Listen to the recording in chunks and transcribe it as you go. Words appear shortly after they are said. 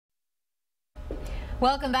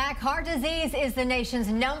Welcome back. Heart disease is the nation's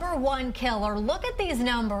 #1 killer. Look at these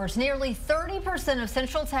numbers. Nearly 30% of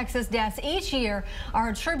Central Texas deaths each year are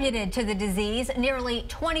attributed to the disease. Nearly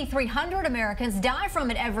 2,300 Americans die from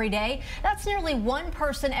it every day. That's nearly one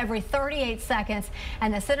person every 38 seconds.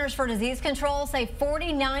 And the Centers for Disease Control say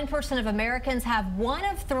 49% of Americans have one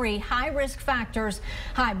of three high-risk factors: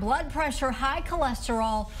 high blood pressure, high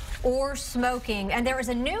cholesterol, or smoking. And there is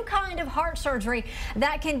a new kind of heart surgery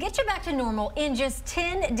that can get you back to normal in just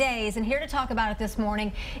 10 days. And here to talk about it this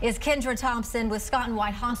morning is Kendra Thompson with Scott &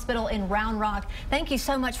 White Hospital in Round Rock. Thank you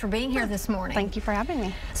so much for being here this morning. Thank you for having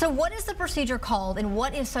me. So what is the procedure called and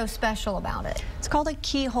what is so special about it? It's called a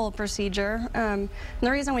keyhole procedure. And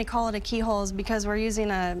the reason we call it a keyhole is because we're using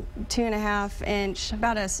a 2.5 inch,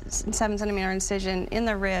 about a 7 centimeter incision in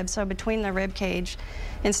the rib, so between the rib cage,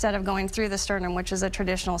 instead of going through the sternum, which is a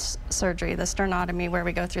traditional surgery, the sternotomy, where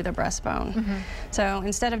we go through the breastbone. So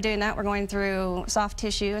instead of doing that, we're going through soft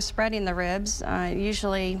tissue, spreading the ribs.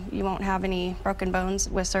 Usually you won't have any broken bones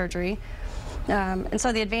with surgery. And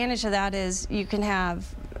so the advantage of that is you can have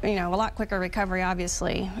a lot quicker recovery,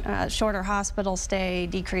 obviously, shorter hospital stay,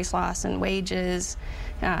 decreased loss in wages.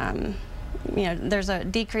 There's a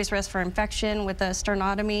decreased risk for infection with the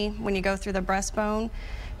sternotomy. When you go through the breastbone,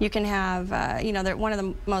 you can have, one of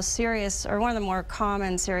the most serious, or one of the more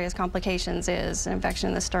common serious complications is infection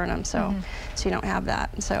in the sternum. So, so you don't have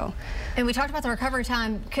that. So, and we talked about the recovery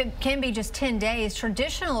time can be just 10 days.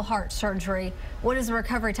 Traditional heart surgery, what is the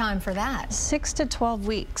recovery time for that? 6 to 12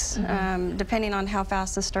 weeks, depending on how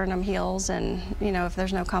fast the sternum heals, and if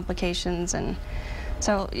there's no complications. And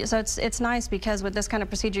so it's nice because with this kind of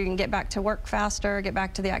procedure you can get back to work faster, get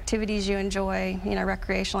back to the activities you enjoy,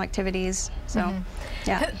 recreational activities. So,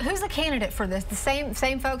 yeah. Who's a candidate for this? The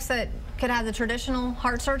same folks that could have the traditional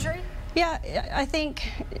heart surgery? Yeah, I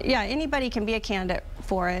think, anybody can be a candidate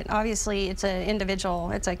for it. Obviously, it's an individual,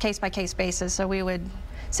 it's a case-by-case basis, so we would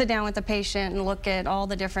sit down with the patient and look at all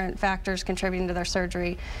the different factors contributing to their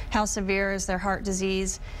surgery. How severe is their heart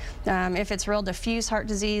disease? If it's real diffuse heart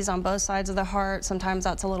disease on both sides of the heart, sometimes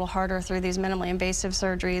that's a little harder through these minimally invasive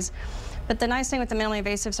surgeries. But the nice thing with the minimally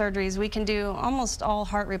invasive surgeries, we can do almost all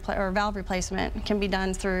valve replacement can be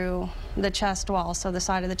done through the chest wall, so the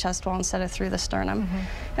side of the chest wall instead of through the sternum.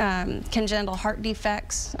 Congenital heart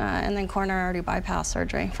defects, and then coronary artery bypass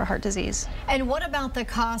surgery for heart disease. And what about the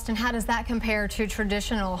cost, and how does that compare to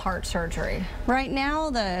traditional heart surgery? Right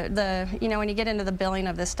now, when you get into the billing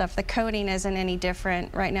of this stuff, the coding isn't any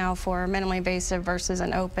different right now for minimally invasive versus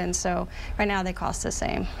an open. So right now they cost the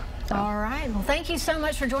same. So. All right. Well, thank you so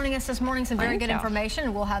much for joining us this morning. Some very good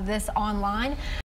information. We'll have this online.